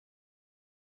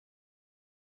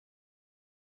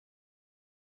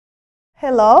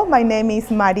Hello, my name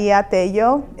is Maria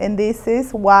Tello, and this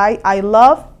is why I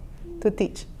love to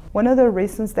teach. One of the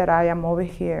reasons that I am over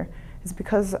here is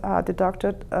because the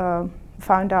doctor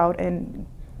found out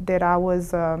that I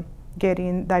was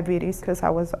getting diabetes because I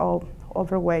was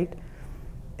overweight.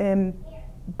 And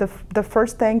the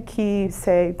first thing he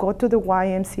said, go to the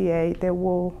YMCA, they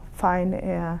will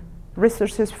find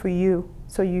resources for you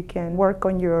so you can work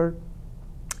on your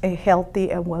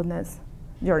healthy and wellness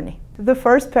journey. The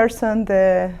first person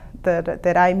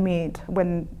that I meet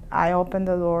when I opened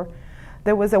the door,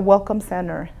 there was a welcome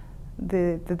center.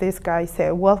 This guy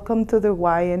said, welcome to the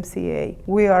YMCA.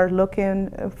 We are looking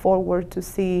forward to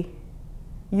see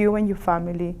you and your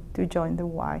family to join the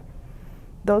Y.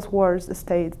 Those words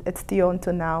stay, it's still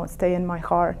until now, stay in my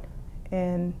heart.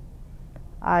 And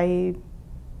I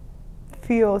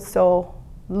feel so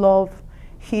loved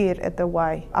here at the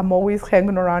Y. I'm always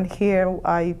hanging around here.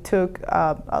 I took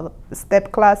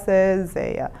step classes,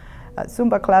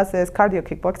 Zumba classes, cardio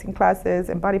kickboxing classes,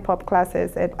 and body pop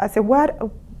classes. And I said,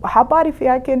 how about if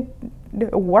I can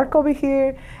work over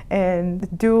here and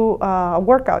do a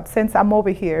workout since I'm over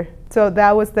here? So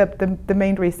that was the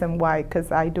main reason why,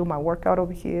 because I do my workout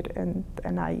over here and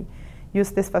I use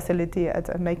this facility as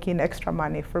making extra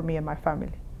money for me and my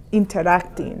family.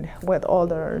 Interacting with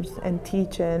others and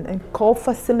teaching and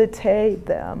co-facilitate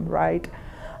them, right?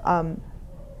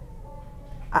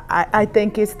 I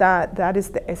think that is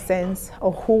the essence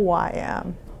of who I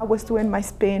am. I was doing my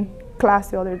spin class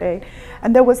the other day,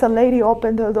 and there was a lady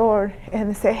open the door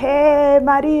and said, "Hey,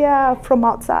 Maria," from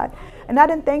outside. And I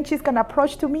didn't think she's gonna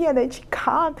approach to me, and then she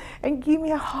come and give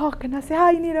me a hug, and I said,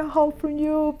 "I need a hug from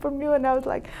you," and I was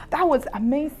like, that was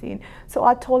amazing. So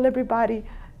I told everybody,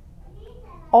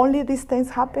 only these things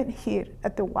happen here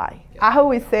at the Y. I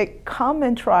always say, come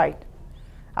and try it.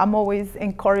 I'm always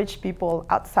encourage people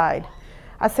outside.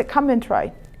 I say, come and try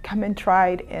it. Come and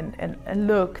try it and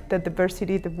look the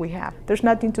diversity that we have. There's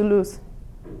nothing to lose.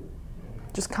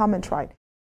 Just come and try it.